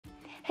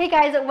Hey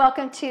guys,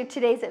 welcome to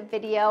today's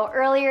video.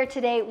 Earlier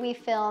today we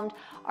filmed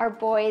our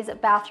boys'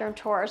 bathroom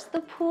tours, the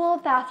pool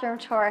bathroom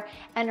tour,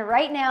 and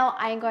right now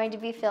I'm going to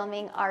be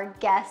filming our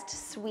guest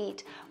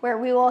suite where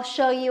we will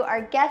show you our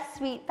guest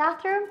suite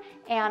bathroom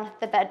and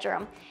the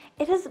bedroom.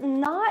 It is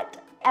not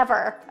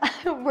ever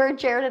where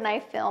Jared and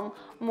I film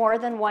more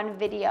than one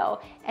video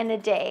in a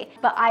day,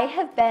 but I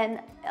have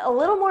been a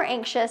little more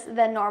anxious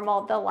than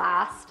normal the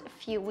last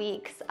few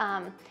weeks.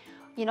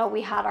 You know,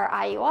 we had our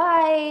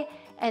IUI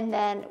and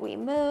then we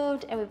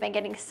moved and we've been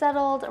getting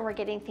settled and we're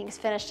getting things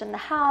finished in the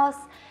house.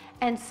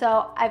 And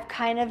so I've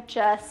kind of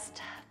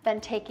just been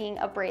taking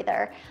a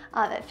breather.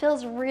 It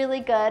feels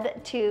really good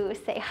to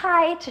say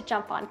hi, to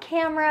jump on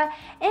camera,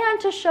 and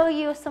to show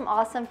you some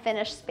awesome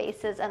finished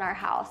spaces in our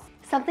house.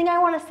 Something I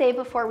want to say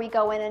before we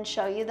go in and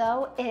show you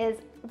though is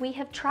we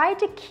have tried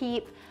to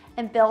keep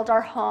and build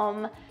our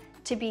home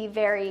to be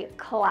very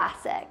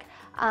classic.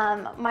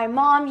 My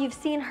mom, you've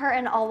seen her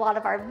in a lot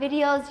of our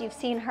videos, you've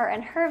seen her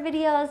in her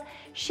videos.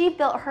 She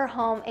built her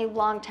home a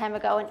long time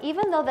ago, and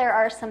even though there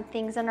are some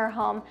things in her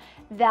home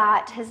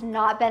that has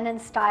not been in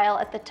style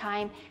at the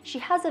time, she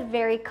has a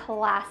very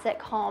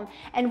classic home.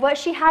 And what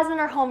she has in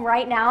her home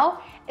right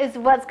now is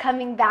what's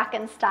coming back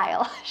in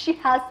style. She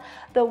has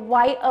the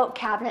white oak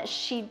cabinets.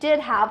 She did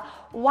have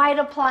white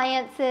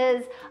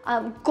appliances,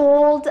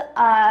 gold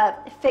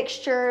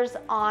fixtures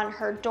on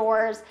her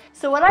doors.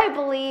 So what I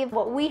believe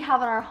what we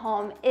have in our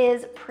home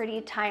is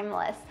pretty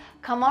timeless.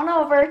 Come on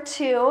over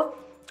to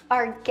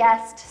our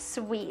guest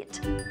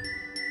suite.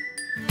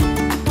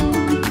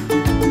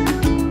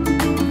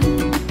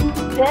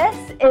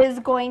 This is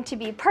going to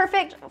be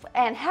perfect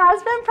and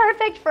has been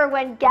perfect for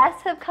when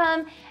guests have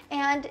come,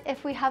 and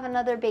if we have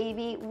another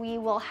baby, we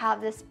will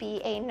have this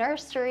be a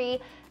nursery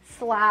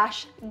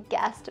slash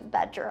guest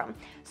bedroom.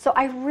 So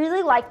I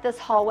really like this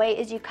hallway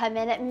as you come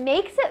in. It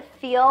makes it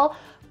feel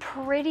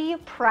pretty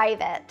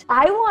private.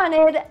 I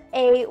wanted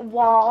a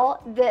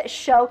wall that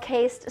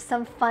showcased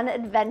some fun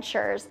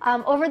adventures.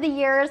 Over the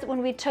years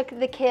when we took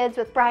the kids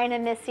with Brian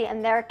and Missy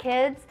and their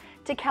kids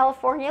to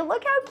California,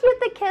 look how cute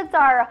the kids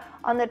are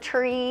on the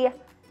tree.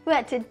 We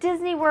went to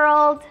Disney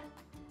World.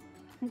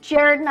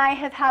 Jared and I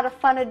have had a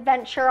fun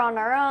adventure on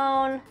our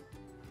own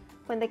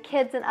when the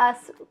kids and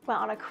us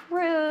went on a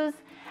cruise.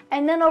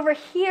 And then over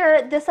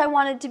here, this I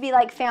wanted to be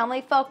like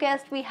family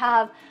focused.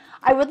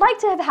 I would like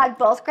to have had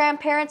both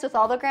grandparents with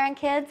all the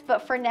grandkids,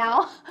 but for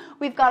now,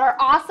 we've got our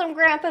awesome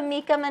Grandpa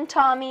Meekum and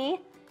Tommy,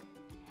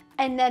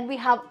 and then we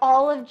have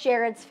all of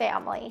Jared's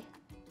family.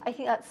 I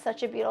think that's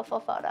such a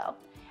beautiful photo.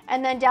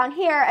 And then down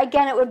here,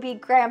 again, it would be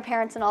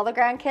grandparents and all the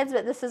grandkids,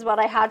 but this is what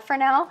I had for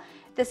now.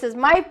 This is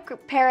my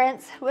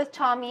parents with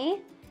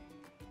Tommy,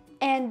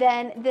 and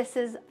then this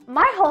is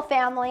my whole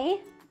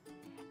family,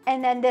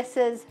 and then this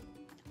is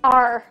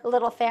our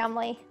little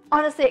family.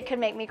 Honestly, it could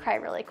make me cry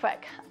really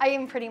quick. I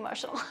am pretty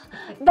emotional.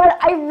 But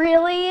I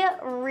really,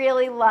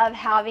 really love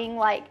having,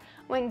 like,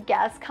 when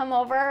guests come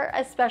over,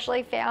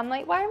 especially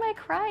family. Why am I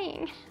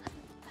crying?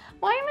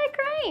 Why am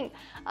I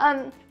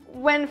crying?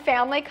 When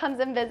family comes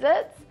and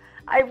visits,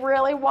 I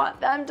really want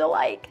them to,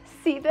 like,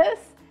 see this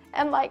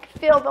and, like,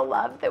 feel the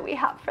love that we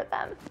have for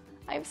them.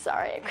 I'm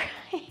sorry I'm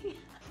crying.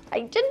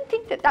 I didn't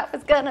think that that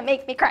was gonna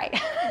make me cry.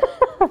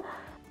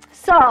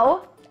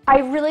 So, I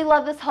really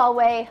love this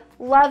hallway,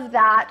 love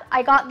that.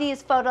 I got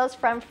these photos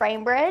from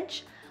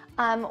Framebridge.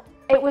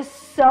 It was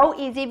so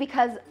easy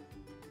because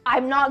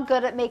I'm not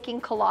good at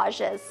making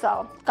collages,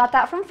 so got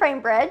that from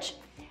Framebridge.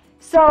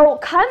 So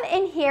come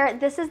in here,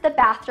 this is the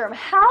bathroom.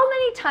 How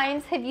many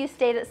times have you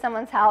stayed at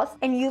someone's house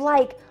and you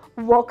like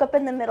woke up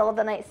in the middle of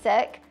the night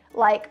sick,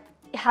 like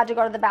had to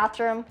go to the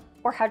bathroom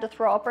or had to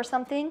throw up or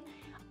something?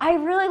 I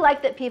really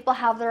like that people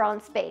have their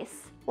own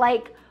space.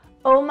 Like,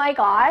 oh my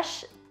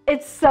gosh,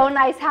 it's so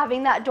nice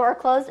having that door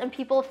closed and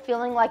people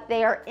feeling like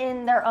they are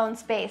in their own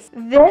space.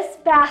 This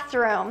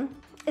bathroom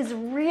is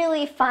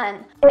really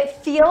fun. It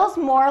feels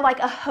more like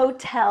a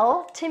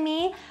hotel to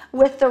me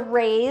with the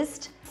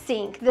raised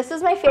sink. This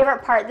is my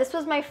favorite part. This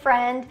was my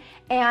friend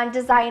and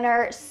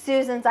designer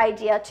Susan's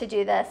idea to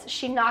do this.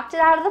 She knocked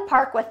it out of the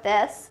park with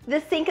this.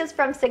 This sink is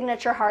from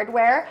Signature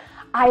Hardware.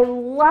 I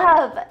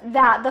love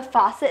that the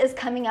faucet is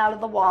coming out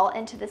of the wall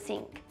into the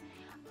sink.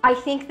 I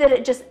think that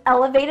it just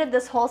elevated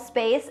this whole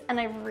space and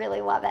I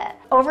really love it.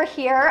 Over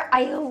here,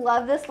 I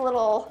love this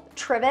little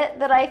trivet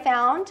that I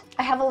found.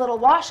 I have a little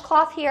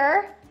washcloth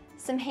here,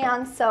 some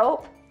hand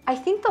soap. I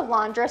think the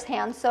Laundress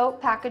hand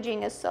soap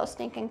packaging is so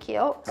stinking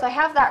cute. So I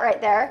have that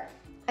right there.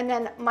 And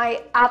then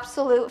my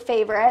absolute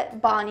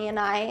favorite, Bonnie and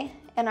I,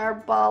 in our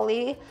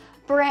Bali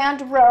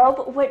brand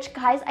Robe, which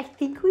guys, I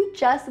think we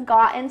just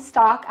got in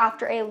stock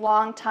after a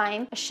long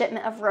time, a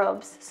shipment of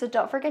robes. So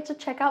don't forget to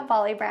check out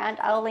Bali brand.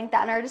 I'll link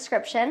that in our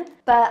description.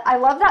 But I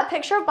love that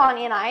picture of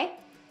Bonnie and I.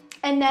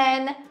 And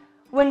then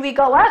when we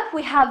go up,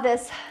 we have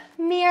this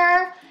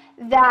mirror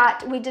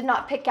that we did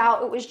not pick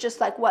out. It was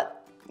just like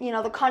what, you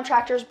know, the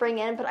contractors bring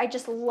in, but I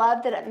just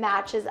love that it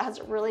matches. It has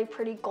a really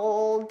pretty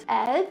gold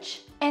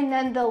edge. And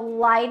then the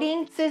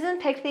lighting,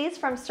 Susan picked these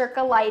from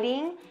Circa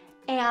Lighting,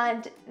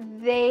 and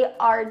they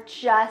are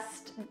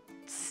just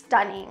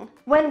stunning.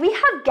 When we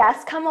have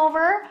guests come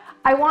over,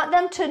 I want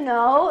them to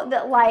know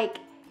that like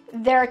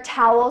their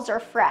towels are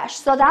fresh.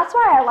 So that's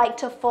why I like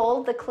to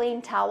fold the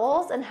clean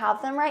towels and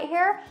have them right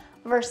here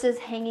versus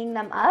hanging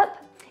them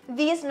up.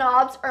 These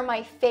knobs are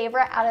my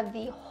favorite out of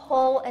the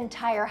whole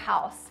entire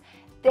house.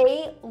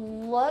 They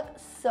look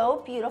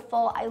so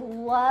beautiful. I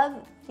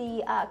love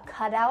the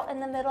cutout in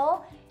the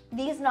middle.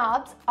 These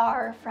knobs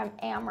are from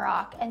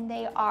AMEROCK and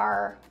they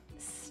are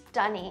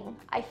stunning.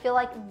 I feel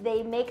like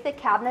they make the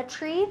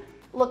cabinetry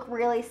look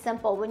really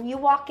simple. When you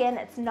walk in,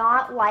 it's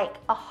not like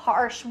a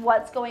harsh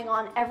what's going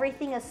on.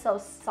 Everything is so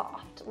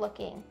soft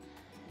looking.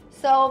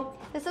 So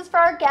this is for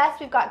our guests.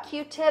 We've got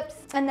Q-tips.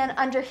 And then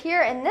under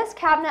here in this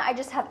cabinet, I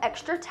just have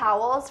extra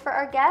towels for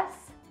our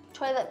guests,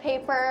 toilet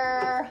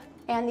paper,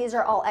 and these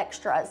are all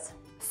extras.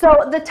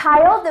 So the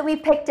tile that we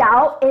picked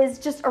out is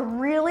just a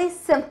really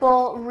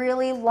simple,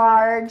 really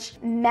large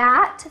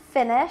matte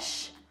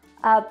finish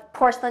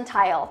porcelain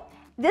tile.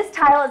 This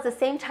tile is the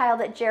same tile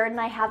that Jared and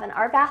I have in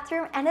our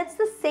bathroom, and it's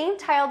the same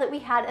tile that we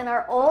had in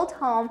our old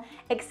home,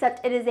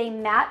 except it is a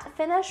matte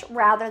finish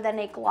rather than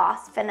a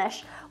gloss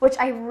finish, which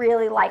I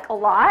really like a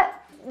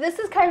lot. This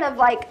is kind of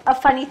like a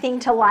funny thing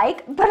to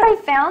like, but I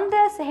found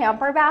this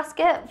hamper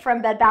basket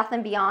from Bed Bath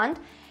 & Beyond,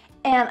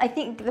 and I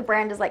think the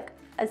brand is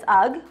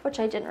UGG, which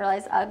I didn't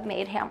realize UGG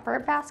made hamper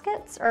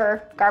baskets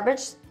or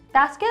garbage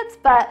baskets,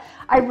 but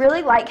I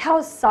really like how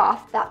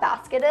soft that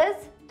basket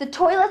is. The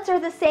toilets are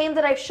the same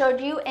that I've showed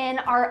you in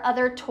our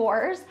other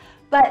tours,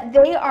 but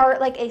they are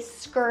like a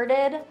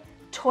skirted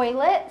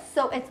toilet,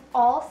 so it's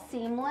all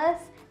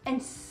seamless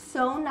and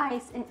so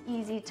nice and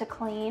easy to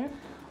clean.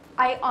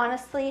 I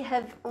honestly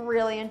have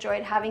really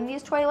enjoyed having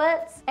these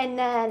toilets. And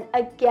then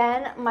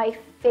again, my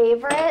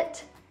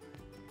favorite,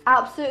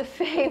 absolute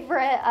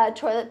favorite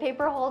toilet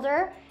paper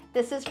holder.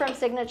 This is from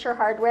Signature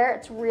Hardware.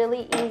 It's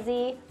really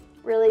easy,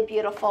 really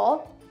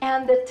beautiful.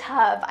 And the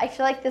tub, I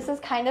feel like this is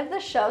kind of the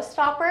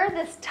showstopper.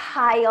 This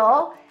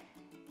tile,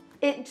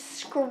 it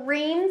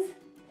screams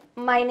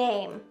my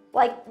name.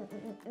 Like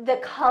the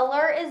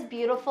color is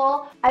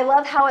beautiful. I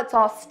love how it's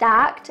all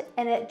stacked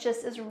and it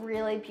just is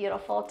really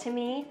beautiful to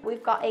me.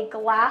 We've got a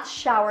glass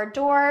shower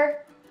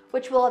door,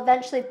 which we'll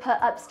eventually put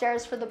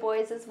upstairs for the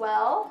boys as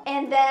well.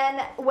 And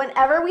then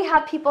whenever we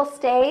have people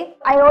stay,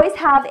 I always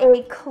have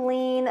a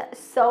clean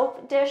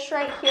soap dish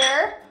right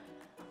here.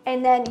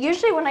 And then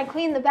usually when I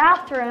clean the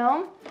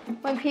bathroom,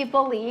 when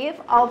people leave,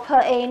 I'll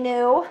put a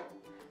new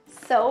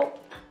soap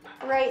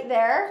right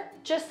there,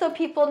 just so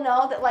people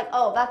know that like,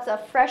 oh, that's a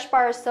fresh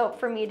bar of soap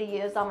for me to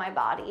use on my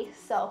body.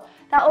 So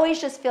that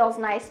always just feels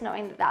nice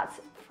knowing that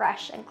that's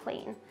fresh and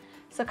clean.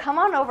 So come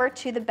on over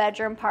to the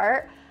bedroom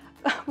part.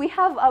 We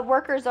have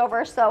workers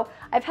over, so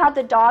I've had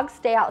the dogs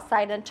stay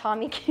outside and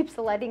Tommy keeps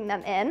letting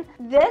them in.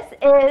 This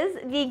is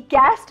the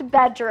guest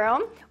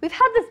bedroom. We've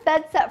had this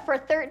bed set for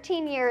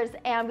 13 years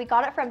and we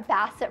got it from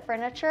Bassett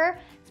Furniture.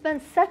 It's been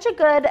such a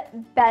good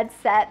bed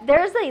set.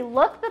 There's a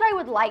look that I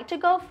would like to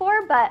go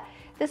for, but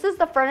this is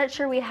the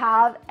furniture we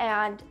have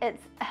and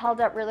it's held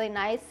up really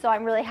nice, so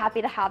I'm really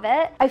happy to have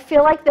it. I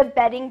feel like the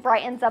bedding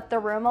brightens up the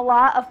room a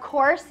lot. Of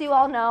course, you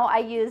all know I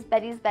use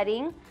Betty's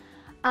bedding,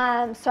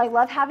 so I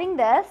love having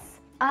this.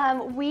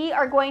 We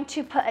are going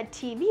to put a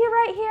TV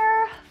right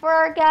here for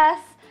our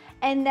guests,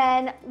 and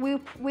then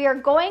we are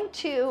going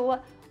to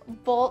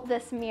bolt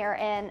this mirror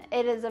in.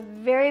 It is a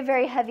very,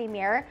 very heavy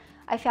mirror.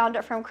 I found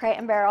it from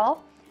Crate &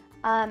 Barrel,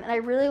 and I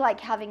really like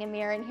having a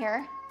mirror in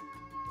here.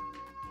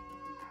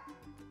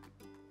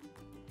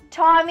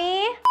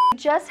 Tommy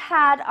just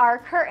had our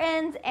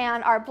curtains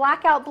and our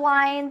blackout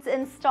blinds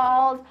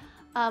installed.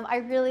 I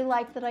really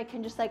like that I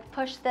can just like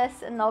push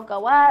this and they'll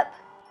go up,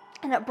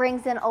 and it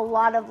brings in a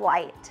lot of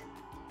light.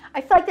 I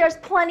feel like there's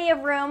plenty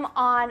of room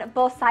on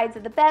both sides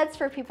of the beds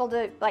for people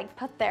to like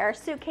put their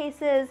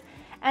suitcases.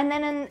 And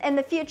then in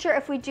the future,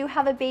 if we do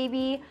have a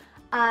baby,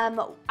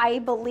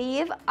 I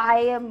believe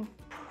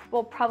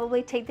will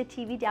probably take the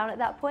TV down at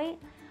that point,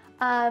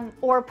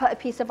 or put a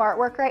piece of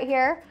artwork right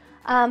here.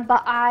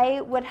 But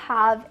I would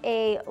have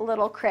a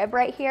little crib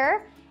right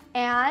here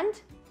and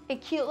a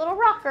cute little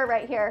rocker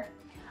right here.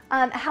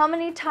 How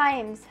many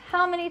times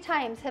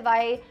have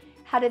I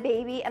had a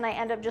baby and I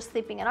end up just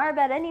sleeping in our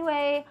bed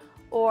anyway,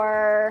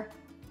 or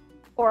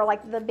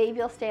like the baby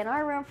will stay in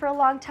our room for a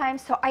long time.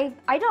 So I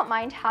don't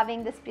mind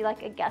having this be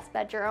like a guest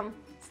bedroom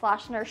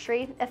 /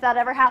 nursery if that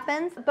ever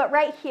happens. But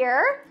right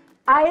here,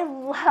 I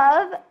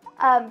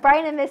love,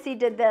 Brian and Missy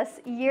did this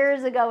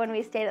years ago when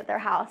we stayed at their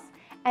house,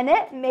 and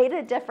it made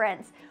a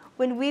difference.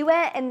 When we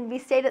went and we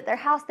stayed at their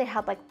house, they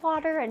had like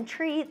water and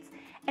treats.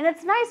 And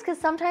it's nice because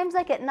sometimes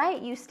like at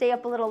night you stay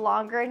up a little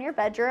longer in your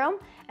bedroom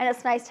and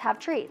it's nice to have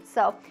treats.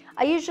 So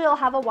I usually will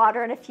have a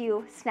water and a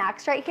few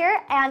snacks right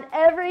here, and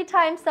every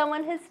time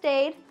someone has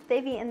stayed,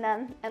 they've eaten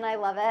them and I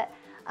love it.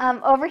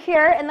 Over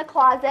here in the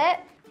closet,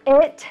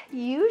 it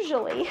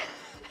usually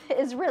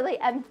is really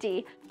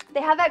empty.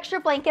 They have extra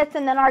blankets,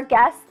 and then our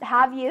guests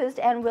have used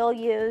and will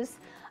use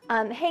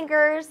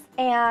hangers,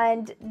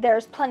 and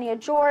there's plenty of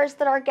drawers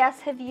that our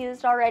guests have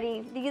used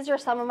already. These are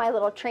some of my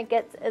little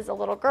trinkets as a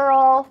little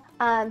girl,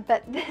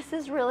 but this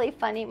is really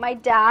funny. My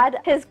dad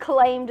has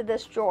claimed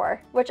this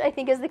drawer, which I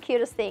think is the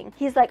cutest thing.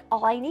 He's like,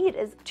 all I need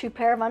is 2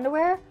 pair of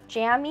underwear,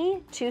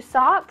 jammy, 2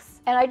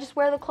 socks, and I just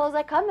wear the clothes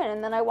I come in,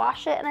 and then I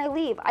wash it and I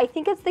leave. I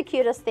think it's the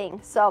cutest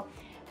thing. So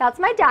that's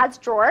my dad's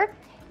drawer.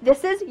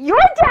 This is your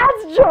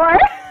dad's drawer.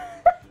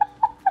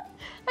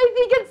 I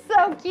think it's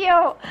so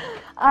cute.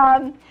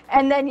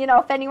 And then, you know,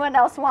 if anyone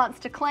else wants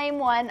to claim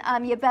one,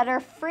 you better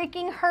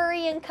freaking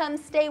hurry and come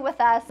stay with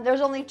us.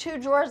 There's only 2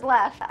 drawers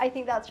left. I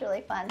think that's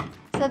really fun.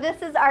 So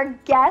this is our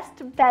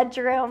guest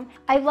bedroom.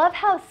 I love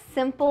how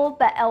simple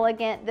but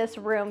elegant this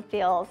room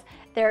feels.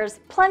 There's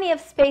plenty of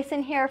space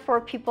in here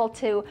for people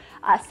to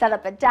set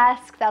up a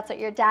desk. That's what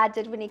your dad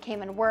did when he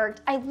came and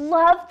worked. I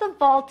love the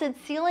vaulted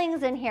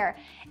ceilings in here.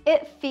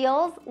 It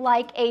feels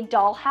like a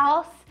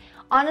dollhouse.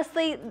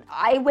 Honestly,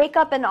 I wake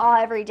up in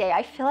awe every day.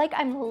 I feel like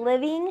I'm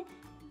living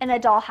in a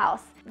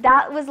dollhouse.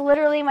 That was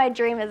literally my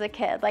dream as a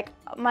kid. Like,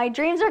 my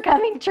dreams are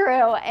coming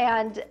true,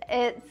 and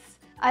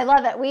I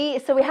love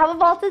it. So we have a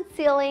vaulted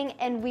ceiling,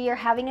 and we are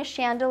having a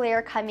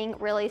chandelier coming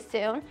really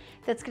soon.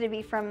 That's gonna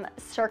be from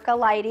Circa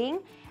Lighting.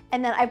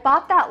 And then I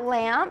bought that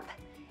lamp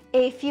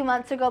a few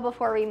months ago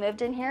before we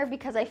moved in here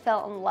because I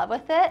fell in love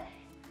with it.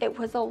 It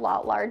was a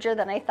lot larger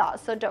than I thought,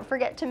 so don't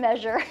forget to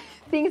measure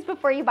things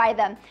before you buy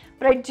them.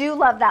 But I do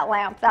love that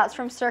lamp. That's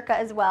from Circa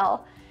as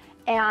well.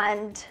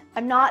 And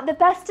I'm not the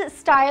best at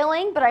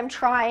styling, but I'm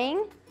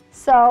trying.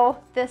 So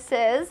this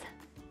is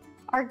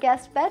our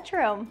guest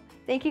bedroom.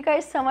 Thank you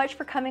guys so much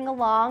for coming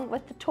along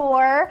with the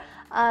tour,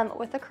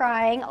 with the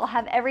crying. I'll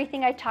have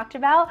everything I talked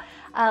about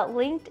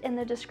linked in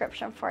the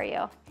description for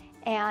you.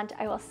 And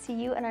I will see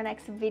you in our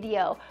next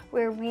video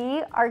where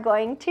we are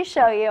going to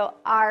show you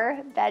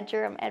our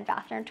bedroom and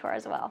bathroom tour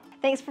as well.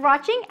 Thanks for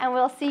watching, and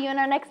we'll see you in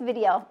our next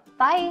video.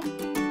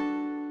 Bye.